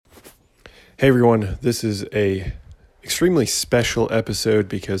Hey everyone, this is a extremely special episode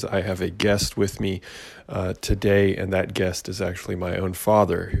because I have a guest with me today, and that guest is actually my own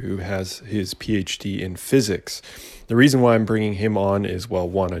father, who has his PhD in physics. The reason why I'm bringing him on is, well,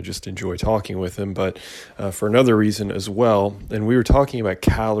 one, I just enjoy talking with him, but for another reason as well. And we were talking about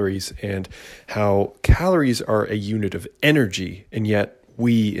calories and how calories are a unit of energy, and yet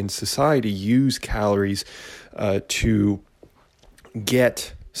we in society use calories to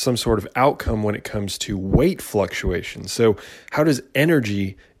get some sort of outcome when it comes to weight fluctuations. So how does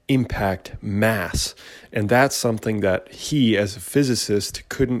energy impact mass? And that's something that he, as a physicist,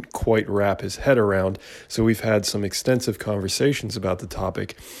 couldn't quite wrap his head around. So we've had some extensive conversations about the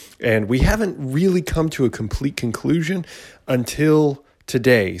topic, and we haven't really come to a complete conclusion until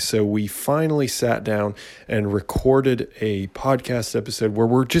today. So we finally sat down and recorded a podcast episode where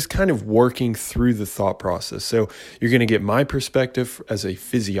we're just kind of working through the thought process. So you're going to get my perspective as a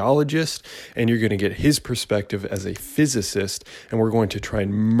physiologist, and you're going to get his perspective as a physicist, and we're going to try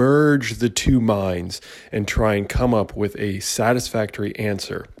and merge the two minds and try and come up with a satisfactory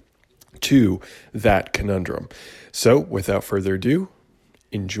answer to that conundrum. So without further ado,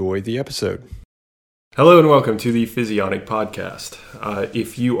 enjoy the episode. Hello and welcome to the Physionic Podcast.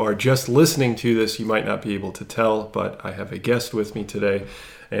 If you are just listening to this, you might not be able to tell, but I have a guest with me today,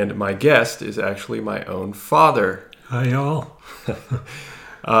 and my guest is actually my own father. Hi, y'all.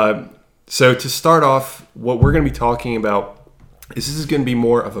 So to start off, what we're going to be talking about is this is going to be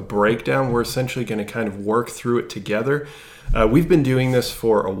more of a breakdown. We're essentially going to kind of work through it together. We've been doing this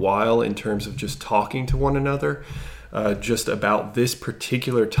for a while in terms of just talking to one another. Just about this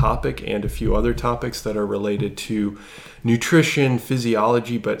particular topic and a few other topics that are related to nutrition,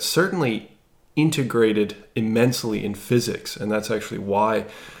 physiology, but certainly integrated immensely in physics. And that's actually why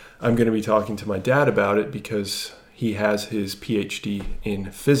I'm going to be talking to my dad about it, because he has his PhD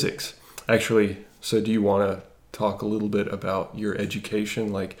in physics. Actually, so do you want to talk a little bit about your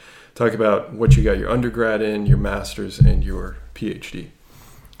education? Like, talk about what you got your undergrad in, your master's, and your PhD.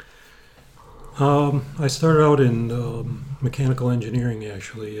 I started out in mechanical engineering,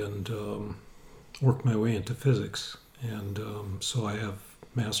 actually, and worked my way into physics. And so I have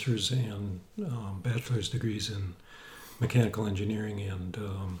master's and bachelor's degrees in mechanical engineering and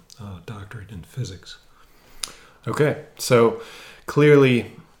doctorate in physics. Okay, so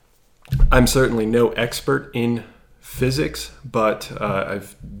clearly I'm certainly no expert in physics, but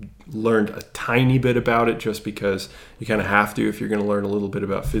I've learned a tiny bit about it just because you kind of have to if you're going to learn a little bit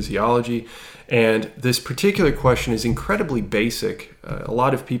about physiology. And this particular question is incredibly basic. A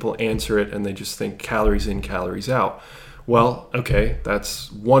lot of people answer it and they just think calories in, calories out. Well, okay,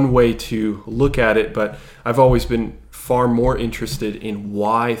 that's one way to look at it, but I've always been far more interested in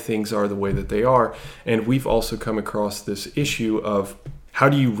why things are the way that they are. And we've also come across this issue of how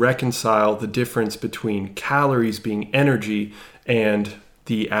do you reconcile the difference between calories being energy and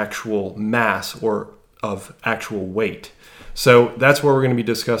the actual mass or of actual weight. So that's what we're going to be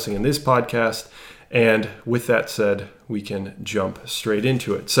discussing in this podcast. And with that said, we can jump straight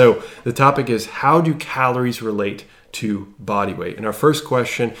into it. So the topic is, how do calories relate to body weight? And our first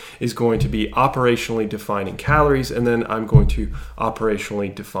question is going to be operationally defining calories, and then I'm going to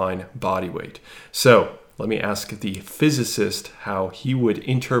operationally define body weight. So let me ask the physicist how he would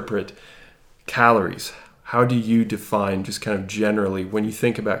interpret calories. How do you define, just kind of generally, when you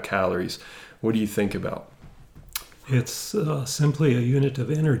think about calories, what do you think about? It's simply a unit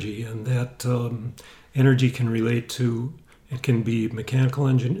of energy, and that energy can relate to, it can be mechanical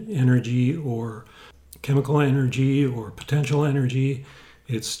energy or chemical energy or potential energy.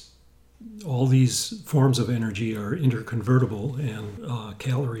 It's all these forms of energy are interconvertible, and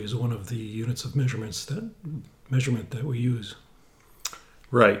calorie is one of the units of measurement that we use.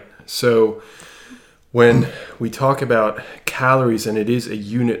 Right. So when we talk about calories and it is a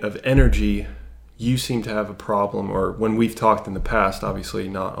unit of energy, you seem to have a problem, or when we've talked in the past, obviously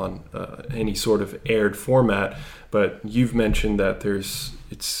not on any sort of aired format, but you've mentioned that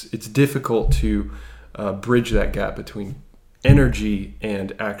it's difficult to bridge that gap between energy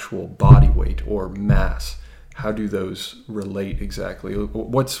and actual body weight or mass. How do those relate exactly?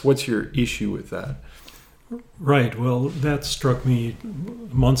 What's your issue with that? Right. Well, that struck me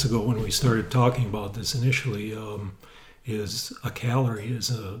months ago when we started talking about this initially. Is a calorie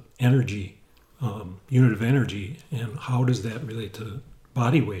is a energy unit of energy, and how does that relate to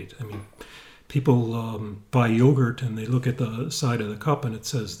body weight? I mean, people buy yogurt and they look at the side of the cup and it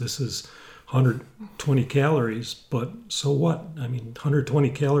says this is 120 calories, but so what? I mean, 120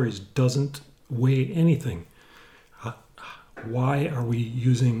 calories doesn't weigh anything. Why are we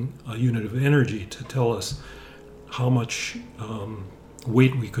using a unit of energy to tell us how much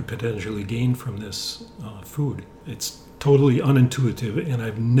weight we could potentially gain from this food. It's totally unintuitive, and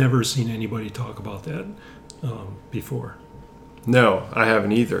I've never seen anybody talk about that before. No, I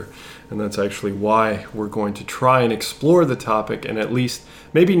haven't either. And that's actually why we're going to try and explore the topic and at least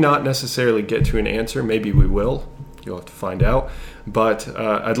maybe not necessarily get to an answer. Maybe we will. You'll have to find out. But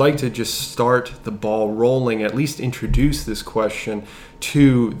I'd like to just start the ball rolling, at least introduce this question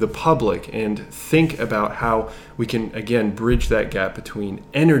to the public and think about how we can, again, bridge that gap between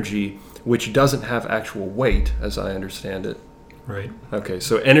energy, which doesn't have actual weight, as I understand it. Right. Okay,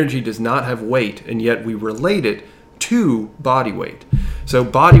 so energy does not have weight, and yet we relate it to body weight. So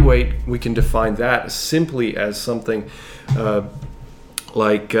body weight, we can define that simply as something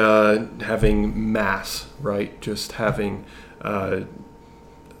like having mass, right? Just having, that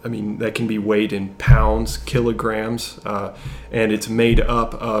can be weighed in pounds, kilograms, and it's made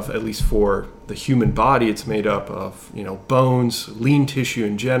up of, at least for the human body, it's made up of, bones, lean tissue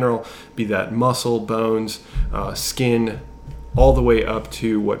in general, be that muscle, bones, skin, all the way up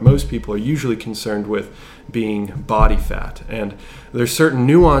to what most people are usually concerned with being body fat. And there's certain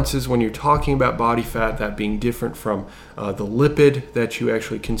nuances when you're talking about body fat, that being different from the lipid that you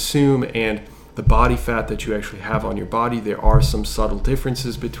actually consume and the body fat that you actually have on your body. There are some subtle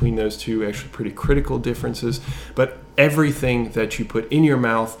differences between those two, actually pretty critical differences. But everything that you put in your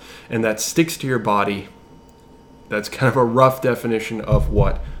mouth and that sticks to your body, that's kind of a rough definition of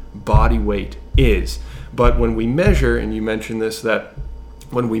what body weight is. But when we measure, and you mentioned this, that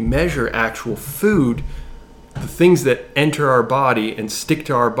when we measure actual food, the things that enter our body and stick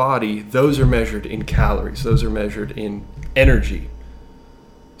to our body, those are measured in calories. Those are measured in energy.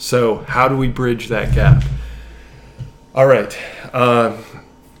 So how do we bridge that gap? All right.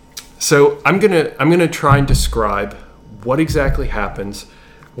 So I'm gonna try and describe what exactly happens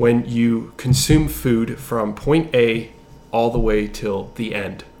when you consume food from point A all the way till the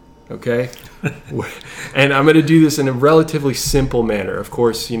end. Okay? And I'm going to do this in a relatively simple manner. Of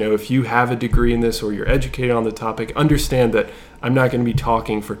course, if you have a degree in this or you're educated on the topic, understand that I'm not going to be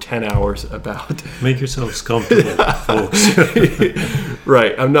talking for 10 hours about... Make yourselves comfortable, folks.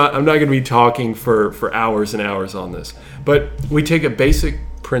 Right. I'm not going to be talking for hours and hours on this. But we take a basic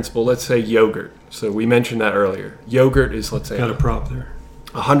principle, let's say yogurt. So we mentioned that earlier. Yogurt is, let's say... Got a prop there.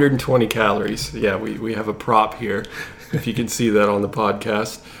 120 calories. Yeah, we have a prop here, if you can see that on the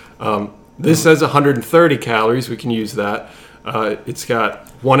podcast. This says 130 calories. We can use that. It's got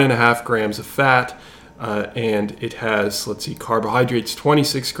 1.5 grams of fat, and it has, carbohydrates,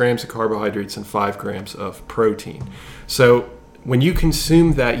 26 grams of carbohydrates and 5 grams of protein. So when you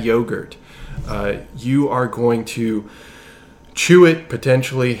consume that yogurt, you are going to chew it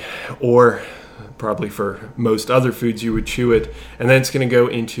potentially, or probably for most other foods you would chew it, and then it's going to go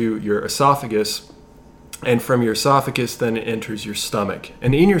into your esophagus. And from your esophagus, then it enters your stomach.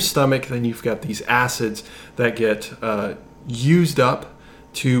 And in your stomach, then you've got these acids that get used up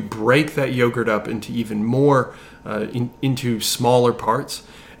to break that yogurt up into even more, into smaller parts.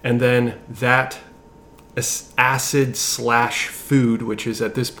 And then that acid/food, which is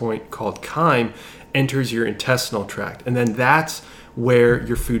at this point called chyme, enters your intestinal tract. And then that's where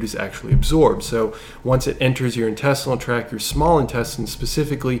your food is actually absorbed. So once it enters your intestinal tract, your small intestine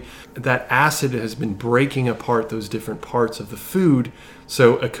specifically, that acid has been breaking apart those different parts of the food.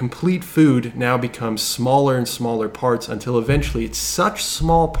 So a complete food now becomes smaller and smaller parts until eventually it's such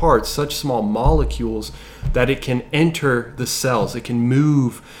small parts, such small molecules that it can enter the cells. It can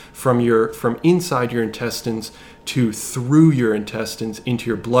move from inside your intestines to through your intestines into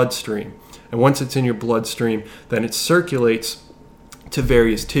your bloodstream. And once it's in your bloodstream, then it circulates to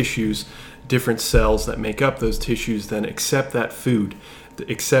various tissues. Different cells that make up those tissues then accept that food,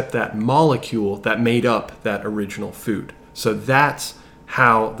 accept that molecule that made up that original food. So that's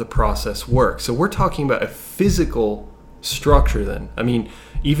how the process works. So we're talking about a physical structure then. I mean,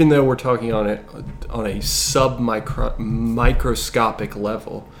 even though we're talking on a microscopic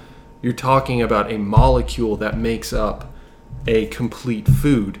level, you're talking about a molecule that makes up a complete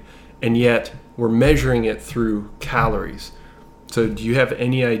food, and yet we're measuring it through calories. So do you have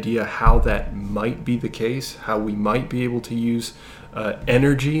any idea how that might be the case? How we might be able to use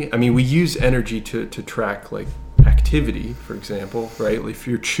energy? I mean, we use energy to track activity, for example, right? If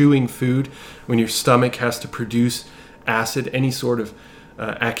you're chewing food, when your stomach has to produce acid, any sort of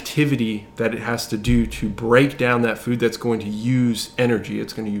activity that it has to do to break down that food, that's going to use energy.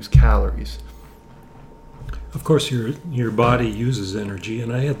 It's going to use calories. Of course, your body uses energy,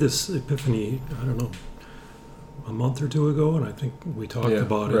 and I had this epiphany, I don't know, a month or two ago, and I think we talked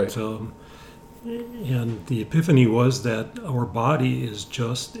about it. And the epiphany was that our body is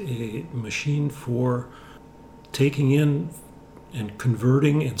just a machine for taking in and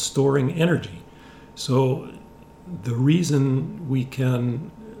converting and storing energy. So the reason we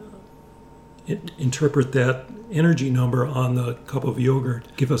can interpret that energy number on the cup of yogurt,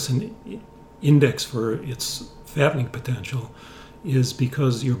 give us an index for its fattening potential, is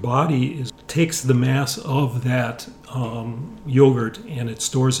because your body takes the mass of that yogurt and it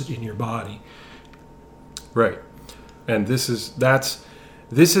stores it in your body. Right. And this is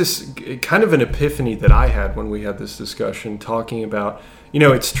kind of an epiphany that I had when we had this discussion, talking about,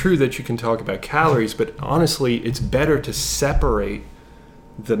 it's true that you can talk about calories, but honestly, it's better to separate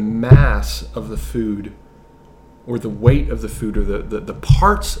the mass of the food, or the weight of the food, or the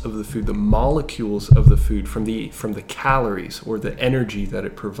parts of the food, the molecules of the food from the calories or the energy that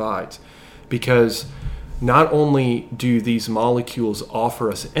it provides. Because not only do these molecules offer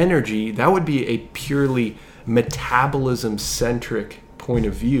us energy, that would be a purely metabolism-centric point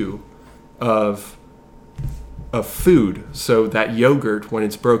of view of food. So that yogurt, when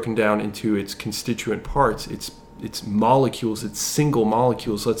it's broken down into its constituent parts, its molecules, its single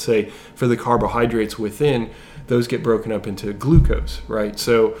molecules, let's say for the carbohydrates within, those get broken up into glucose, right?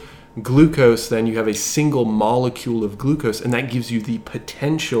 So glucose, then you have a single molecule of glucose, and that gives you the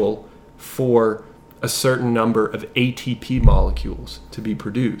potential for a certain number of ATP molecules to be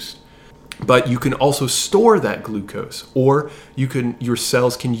produced. But you can also store that glucose, or your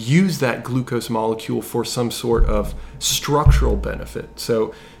cells can use that glucose molecule for some sort of structural benefit.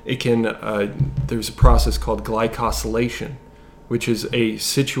 So it can, there's a process called glycosylation, which is a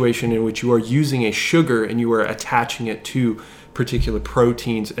situation in which you are using a sugar and you are attaching it to particular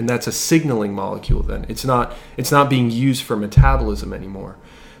proteins, and that's a signaling molecule then. It's not being used for metabolism anymore.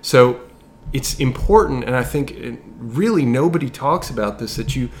 So it's important, and I think really nobody talks about this,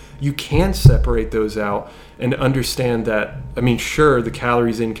 that you can separate those out and understand that, sure, the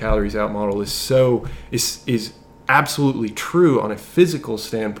calories in, calories out model is absolutely true on a physical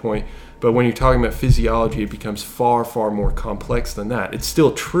standpoint, but when you're talking about physiology, it becomes far, far more complex than that. It's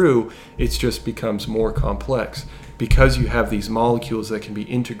still true, it just becomes more complex because you have these molecules that can be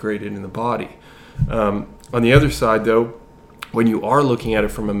integrated in the body. On the other side, though, when you are looking at it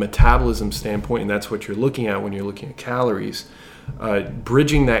from a metabolism standpoint, and that's what you're looking at when you're looking at calories,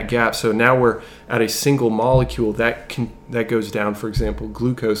 bridging that gap. So now we're at a single molecule that goes down. For example,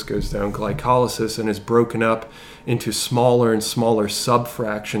 glucose goes down, glycolysis, and is broken up into smaller and smaller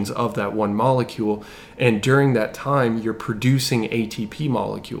subfractions of that one molecule. And during that time, you're producing ATP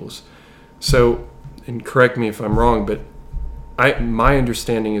molecules. So, and correct me if I'm wrong, but my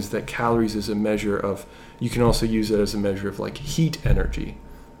understanding is that calories is a measure of, you can also use it as a measure of like heat energy.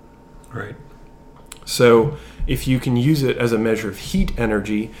 Right. So if you can use it as a measure of heat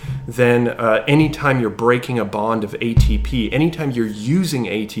energy, then anytime you're breaking a bond of ATP, anytime you're using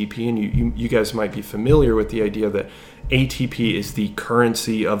ATP, and you guys might be familiar with the idea that ATP is the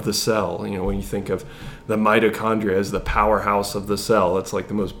currency of the cell. When you think of the mitochondria as the powerhouse of the cell, that's like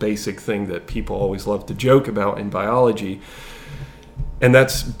the most basic thing that people always love to joke about in biology. And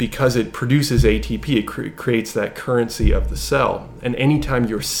that's because it produces ATP, it creates that currency of the cell. And anytime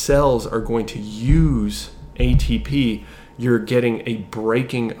your cells are going to use ATP, you're getting a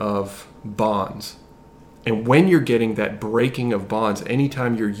breaking of bonds. And when you're getting that breaking of bonds,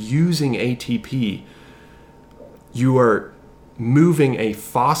 anytime you're using ATP, you are moving a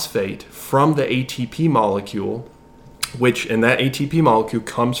phosphate from the ATP molecule, and that ATP molecule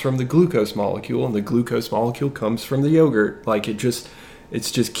comes from the glucose molecule, and the glucose molecule comes from the yogurt. Like it just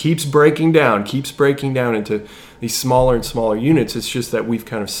keeps breaking down into these smaller and smaller units. It's just that we've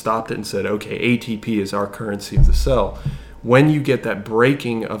kind of stopped it and said, okay, ATP is our currency of the cell. When you get that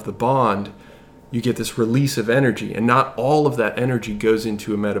breaking of the bond, you get this release of energy, and not all of that energy goes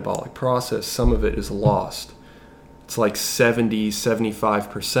into a metabolic process. Some of it is lost. It's like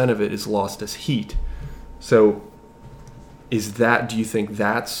 70-75% of it is lost as heat. So do you think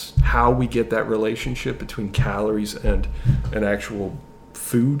that's how we get that relationship between calories and an actual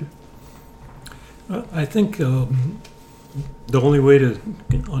food? I think the only way to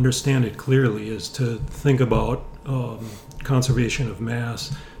understand it clearly is to think about conservation of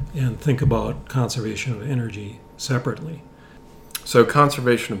mass and think about conservation of energy separately. So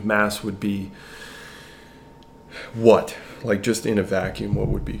conservation of mass would be what? Like just in a vacuum, what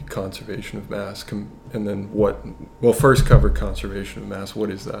would be conservation of mass? And then what? Well, first cover conservation of mass.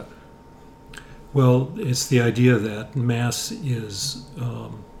 What is that? Well, it's the idea that mass is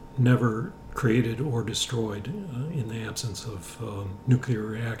never created or destroyed in the absence of nuclear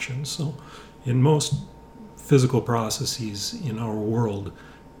reactions. So in most physical processes in our world,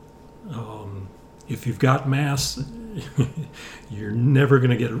 if you've got mass, you're never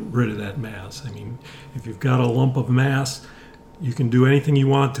going to get rid of that mass. I mean, if you've got a lump of mass, you can do anything you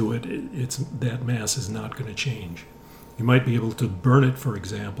want to it. That mass is not going to change. You might be able to burn it, for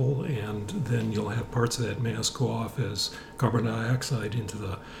example, and then you'll have parts of that mass go off as carbon dioxide into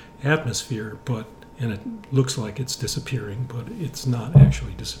the atmosphere, and it looks like it's disappearing, but it's not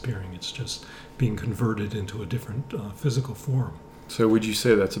actually disappearing. It's just being converted into a different physical form. So would you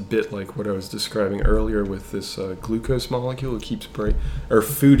say that's a bit like what I was describing earlier with this glucose molecule? It keeps or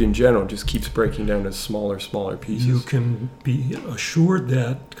food in general just keeps breaking down to smaller pieces. You can be assured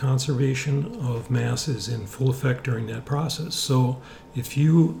that conservation of mass is in full effect during that process. So if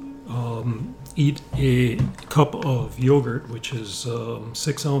you eat a cup of yogurt, which is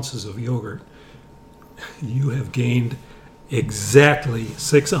 6 ounces of yogurt, you have gained exactly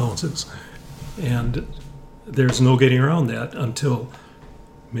 6 ounces. And there's no getting around that until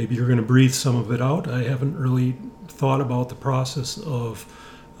maybe you're going to breathe some of it out. I haven't really thought about the process of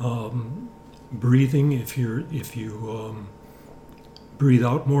breathing. If you breathe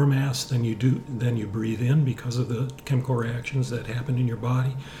out more mass than you breathe in because of the chemical reactions that happen in your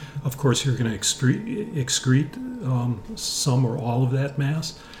body, of course you're going to excrete some or all of that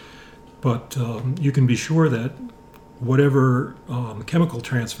mass. But you can be sure that whatever chemical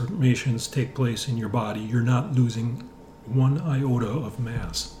transformations take place in your body, you're not losing one iota of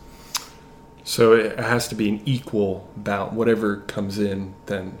mass. So it has to be an equal bout. Whatever comes in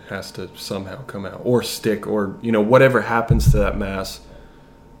then has to somehow come out or stick, or whatever happens to that mass,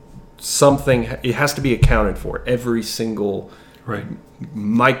 it has to be accounted for. Every single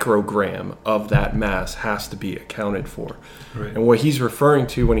microgram of that mass has to be accounted for. Right. And what he's referring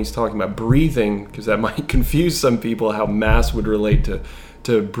to when he's talking about breathing, because that might confuse some people how mass would relate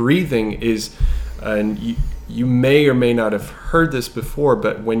to breathing, is, and you may or may not have heard this before,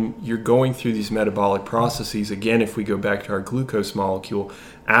 but when you're going through these metabolic processes, again, if we go back to our glucose molecule,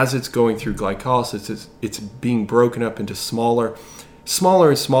 as it's going through glycolysis, it's being broken up into smaller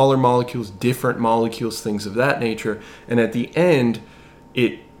and smaller molecules, different molecules, things of that nature. And at the end,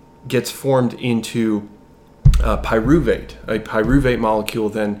 it gets formed into pyruvate. A pyruvate molecule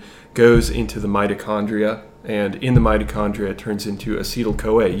then goes into the mitochondria, and in the mitochondria, it turns into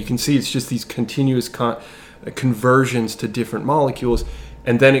acetyl-CoA. You can see it's just these continuous conversions to different molecules,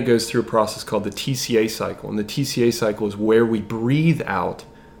 and then it goes through a process called the TCA cycle. And the TCA cycle is where we breathe out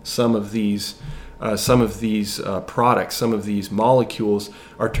some of these products, some of these molecules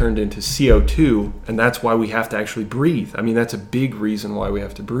are turned into CO2, and that's why we have to actually breathe. I mean, that's a big reason why we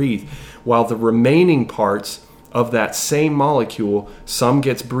have to breathe. While the remaining parts of that same molecule, some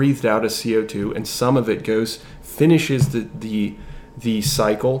gets breathed out as CO2, and some of it finishes the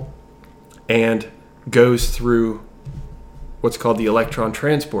cycle and goes through what's called the electron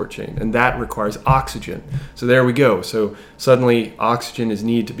transport chain, and that requires oxygen. So there we go. So suddenly oxygen is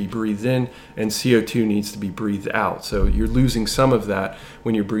needed to be breathed in, and CO2 needs to be breathed out. So you're losing some of that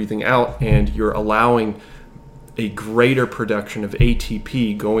when you're breathing out, and you're allowing a greater production of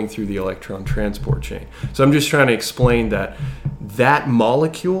ATP going through the electron transport chain. So I'm just trying to explain that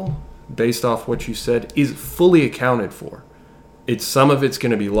molecule, based off what you said, is fully accounted for. Some of it's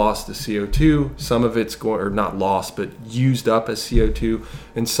going to be lost to CO2, some of it's not lost, but used up as CO2,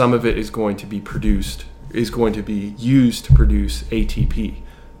 and some of it is going to be used to produce ATP.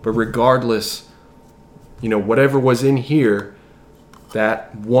 But regardless, whatever was in here,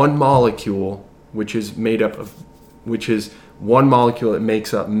 that one molecule, which is one molecule that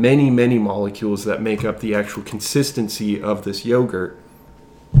makes up many, many molecules that make up the actual consistency of this yogurt,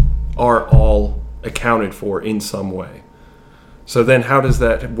 are all accounted for in some way. So then, how does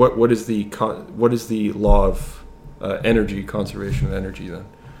that? What is the law of energy, conservation of energy then?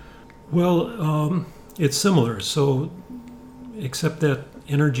 Well, it's similar. So, except that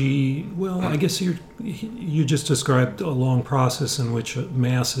energy. Well, I guess you just described a long process in which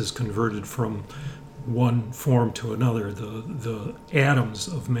mass is converted from one form to another. The atoms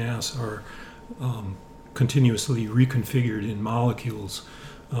of mass are continuously reconfigured in molecules.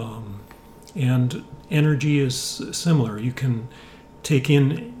 And energy is similar. You can take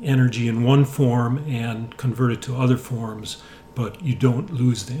in energy in one form and convert it to other forms, but you don't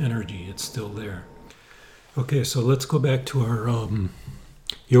lose the energy. It's still there. Okay, so let's go back to our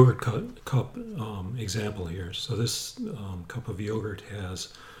yogurt cup example here. So this cup of yogurt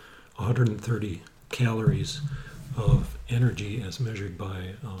has 130 calories of energy as measured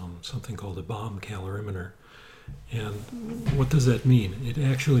by something called a Baum calorimeter. And what does that mean? It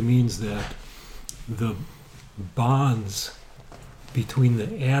actually means that the bonds between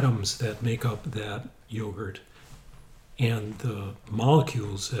the atoms that make up that yogurt and the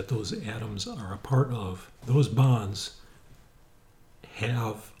molecules that those atoms are a part of, those bonds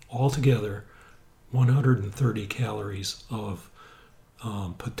have altogether 130 calories of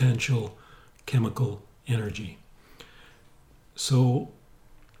potential chemical energy. So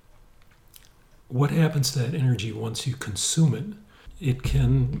what happens to that energy once you consume it? It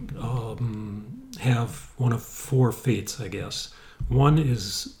can have one of four fates, I guess. One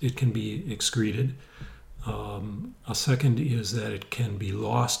is it can be excreted. A second is that it can be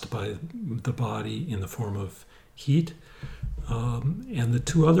lost by the body in the form of heat. And the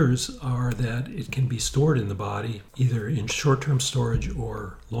two others are that it can be stored in the body either in short-term storage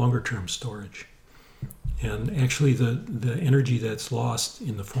or longer-term storage. And actually the energy that's lost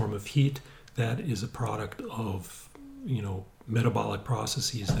in the form of heat, that is a product of, metabolic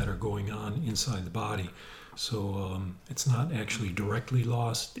processes that are going on inside the body. So it's not actually directly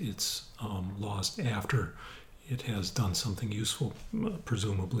lost, it's lost after it has done something useful,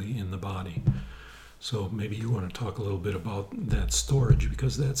 presumably in the body. So maybe you want to talk a little bit about that storage,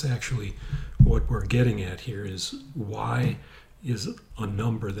 because that's actually what we're getting at here, is why is a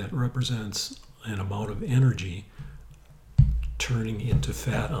number that represents an amount of energy turning into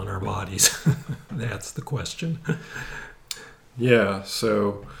fat on our bodies? That's the question. Yeah,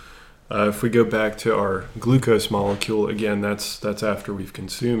 so if we go back to our glucose molecule, again, that's after we've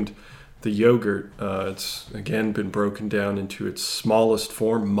consumed the yogurt. It's, again, been broken down into its smallest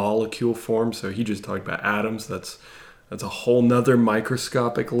form, molecule form. So he just talked about atoms. That's a whole nother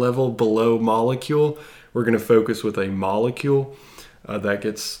microscopic level below molecule. We're going to focus with a molecule that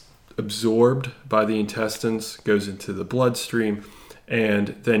gets absorbed by the intestines, goes into the bloodstream, and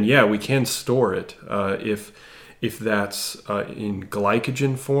then, we can store it if that's in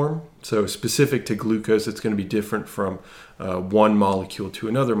glycogen form. So specific to glucose, it's going to be different from one molecule to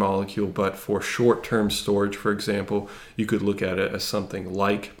another molecule. But for short-term storage, for example, you could look at it as something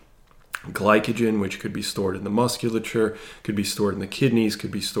like glycogen, which could be stored in the musculature, could be stored in the kidneys,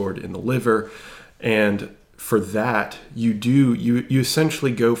 could be stored in the liver. And for that, you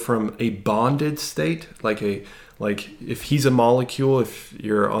essentially go from a bonded state, like if he's a molecule, if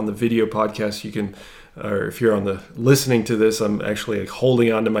you're on the video podcast, you can, or if you're on the listening to this, I'm actually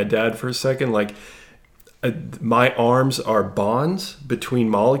holding on to my dad for a second. My arms are bonds between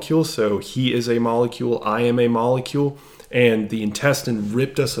molecules. So he is a molecule, I am a molecule, and the intestine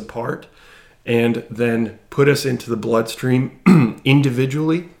ripped us apart and then put us into the bloodstream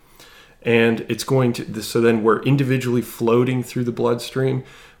individually. And it's going to, so then we're individually floating through the bloodstream.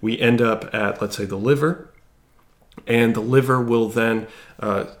 We end up at, let's say, the liver. And the liver will then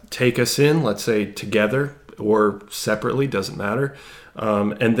take us in, let's say together or separately, doesn't matter.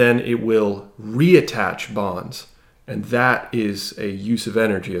 And then it will reattach bonds. And that is a use of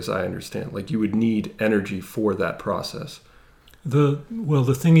energy, as I understand. You would need energy for that process. The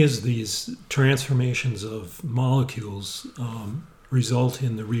thing is, these transformations of molecules result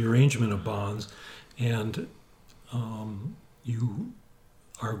in the rearrangement of bonds, and you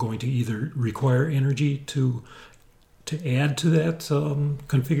are going to either require energy to add to that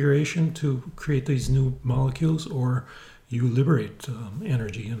configuration to create these new molecules, or you liberate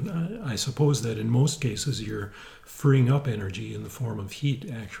energy. And I suppose that in most cases you're freeing up energy in the form of heat,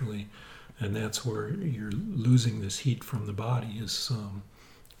 actually. And that's where you're losing this heat from the body, is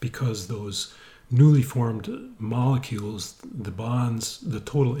because those newly formed molecules, the bonds, the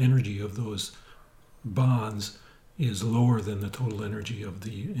total energy of those bonds is lower than the total energy of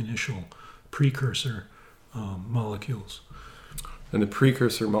the initial precursor molecules. And the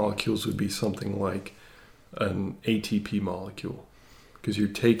precursor molecules would be something like an ATP molecule,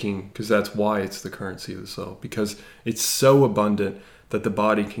 because that's why it's the currency of the cell, because it's so abundant that the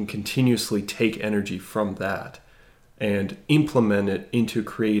body can continuously take energy from that and implement it into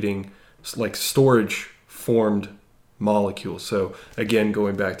creating storage formed molecules. So again,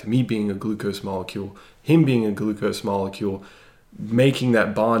 going back to me being a glucose molecule, him being a glucose molecule, making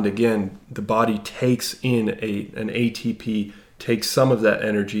that bond again, the body takes in an ATP, takes some of that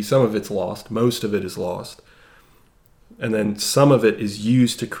energy, some of it's lost, most of it is lost. And then some of it is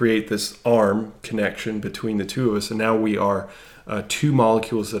used to create this arm connection between the two of us. And now we are two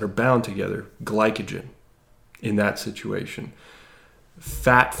molecules that are bound together, glycogen in that situation.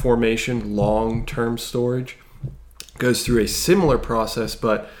 Fat formation, long-term storage, goes through a similar process,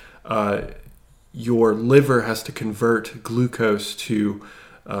 but your liver has to convert glucose to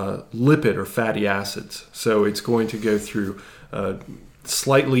lipid or fatty acids. So it's going to go through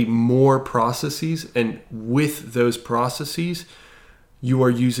slightly more processes, and with those processes, you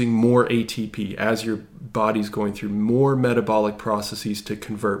are using more ATP as your body's going through more metabolic processes to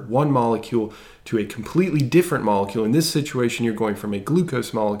convert one molecule to a completely different molecule. In this situation, you're going from a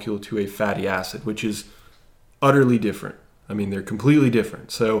glucose molecule to a fatty acid, which is utterly different. I mean, they're completely different.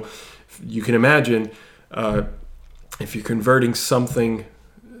 So you can imagine if you're converting something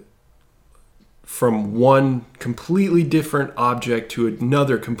from one completely different object to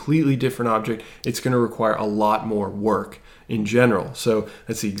another completely different object, it's going to require a lot more work in general. So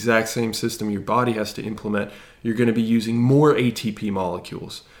that's the exact same system your body has to implement. You're going to be using more ATP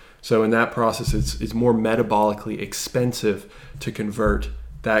molecules. So in that process, it's more metabolically expensive to convert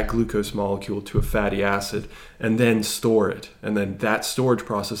that glucose molecule to a fatty acid and then store it. And then that storage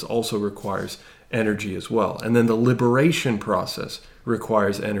process also requires energy as well. And then the liberation process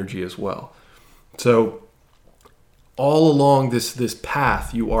requires energy as well. So all along this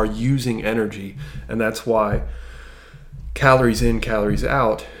path, you are using energy, and that's why calories in, calories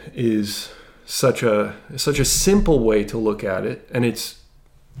out is such a simple way to look at it, and it's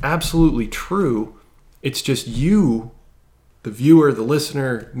absolutely true. It's just you, the viewer, the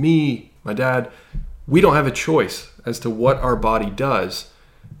listener, me, my dad, we don't have a choice as to what our body does.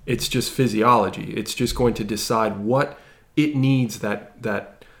 It's just physiology. It's just going to decide what it needs,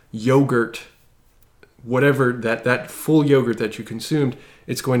 that yogurt, whatever, that full yogurt that you consumed,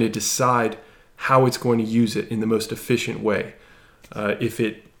 it's going to decide how it's going to use it in the most efficient way. If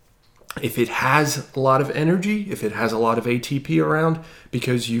it has a lot of energy, if it has a lot of ATP around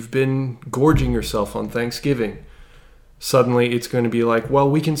because you've been gorging yourself on Thanksgiving, suddenly it's going to be like, well,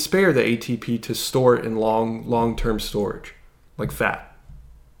 we can spare the ATP to store it in long-term storage, like fat.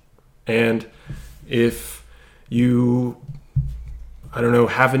 And if you,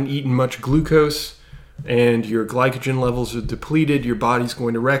 haven't eaten much glucose and your glycogen levels are depleted, your body's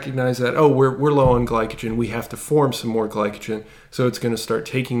going to recognize that, we're low on glycogen, we have to form some more glycogen. So it's going to start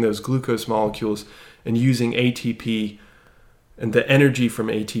taking those glucose molecules and using ATP and the energy from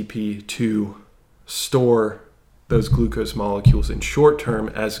ATP to store those glucose molecules in short term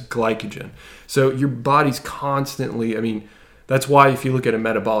as glycogen. So your body's constantly, that's why if you look at a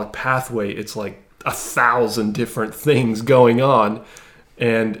metabolic pathway, it's like 1,000 different things going on.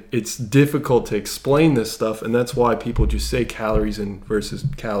 And it's difficult to explain this stuff, and that's why people just say calories in versus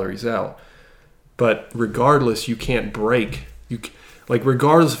calories out. But regardless, you can't break.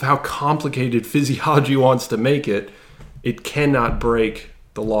 Regardless of how complicated physiology wants to make it, it cannot break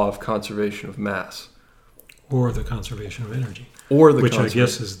the law of conservation of mass. Or the conservation of energy. Which I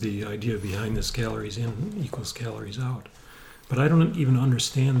guess is the idea behind this calories in equals calories out. But I don't even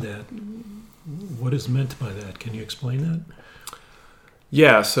understand that. What is meant by that? Can you explain that?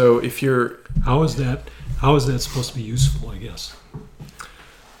 Yeah, so if you're... How is that supposed to be useful, I guess?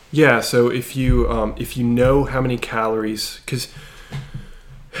 Yeah, so if you know how many calories... Because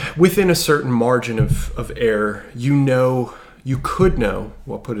within a certain margin of error, you could know,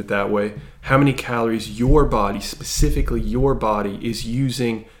 well, put it that way, how many calories your body, specifically your body, is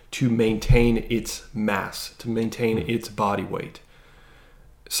using to maintain its mass, to maintain its body weight.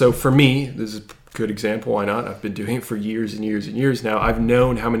 So for me, this is... good example, why not? I've been doing it for years and years and years now. I've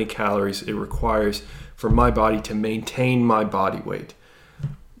known how many calories it requires for my body to maintain my body weight.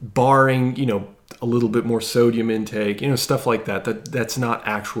 Barring, a little bit more sodium intake, stuff like that. That's not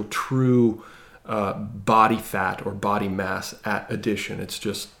actual true body fat or body mass addition. It's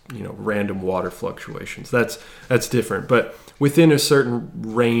just, random water fluctuations. That's different. But within a certain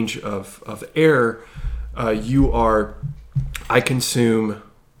range of error, I consume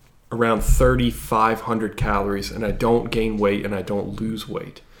around 3,500 calories, and I don't gain weight and I don't lose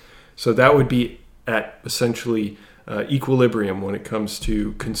weight. So that would be at essentially equilibrium when it comes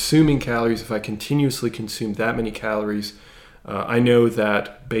to consuming calories. If I continuously consume that many calories, I know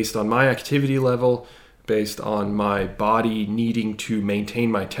that based on my activity level, based on my body needing to maintain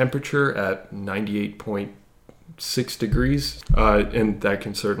my temperature at 98.6 degrees, and that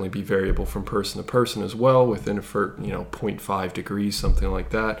can certainly be variable from person to person as well, within 0.5 degrees, something like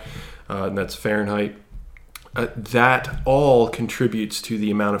that, and that's Fahrenheit. That all contributes to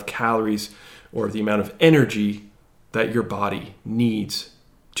the amount of calories or the amount of energy that your body needs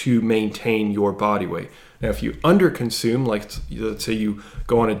to maintain your body weight. Now, if you underconsume, let's say you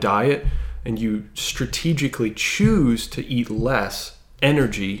go on a diet and you strategically choose to eat less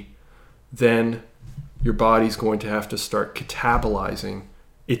energy, then your body's going to have to start catabolizing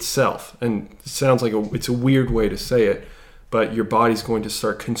itself. And it sounds like it's a weird way to say it, but your body's going to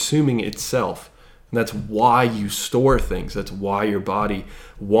start consuming itself. And that's why you store things. That's why your body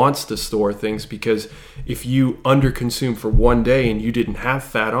wants to store things, because if you underconsume for one day and you didn't have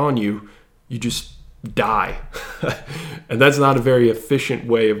fat on you, you just die. And that's not a very efficient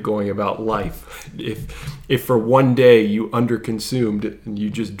way of going about life. If for one day you underconsumed and you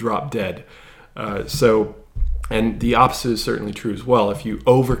just drop dead. And the opposite is certainly true as well. If you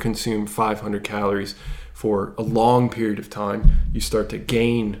overconsume 500 calories for a long period of time, you start to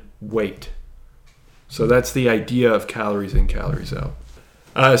gain weight. So that's the idea of calories in, calories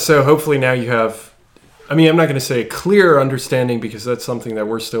out. So hopefully now you have, I'm not going to say a clear understanding, because that's something that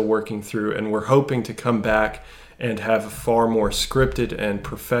we're still working through, and we're hoping to come back and have a far more scripted and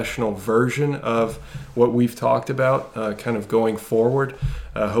professional version of what we've talked about kind of going forward.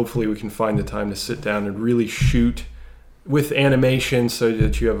 Hopefully we can find the time to sit down and really shoot with animation so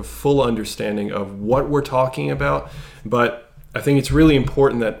that you have a full understanding of what we're talking about. But I think it's really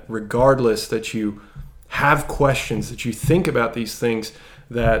important that regardless that you have questions, that you think about these things,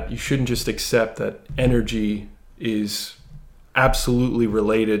 that you shouldn't just accept that energy is absolutely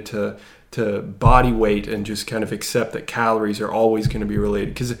related to body weight and just kind of accept that calories are always going to be related,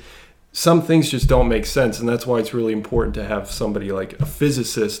 because some things just don't make sense. And that's why it's really important to have somebody like a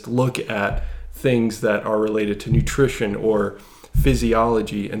physicist look at things that are related to nutrition or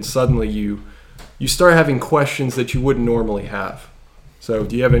physiology, and suddenly you start having questions that you wouldn't normally have. So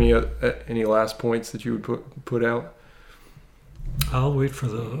do you have any last points that you would put out? I'll wait for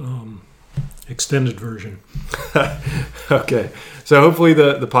the extended version. Okay. So hopefully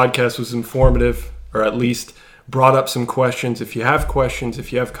the podcast was informative, or at least brought up some questions. If you have questions,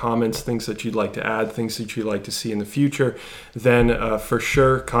 if you have comments, things that you'd like to add, things that you'd like to see in the future, then for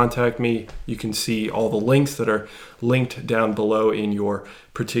sure contact me. You can see all the links that are linked down below in your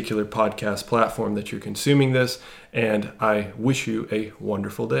particular podcast platform that you're consuming this. And I wish you a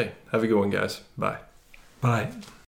wonderful day. Have a good one, guys. Bye. Bye.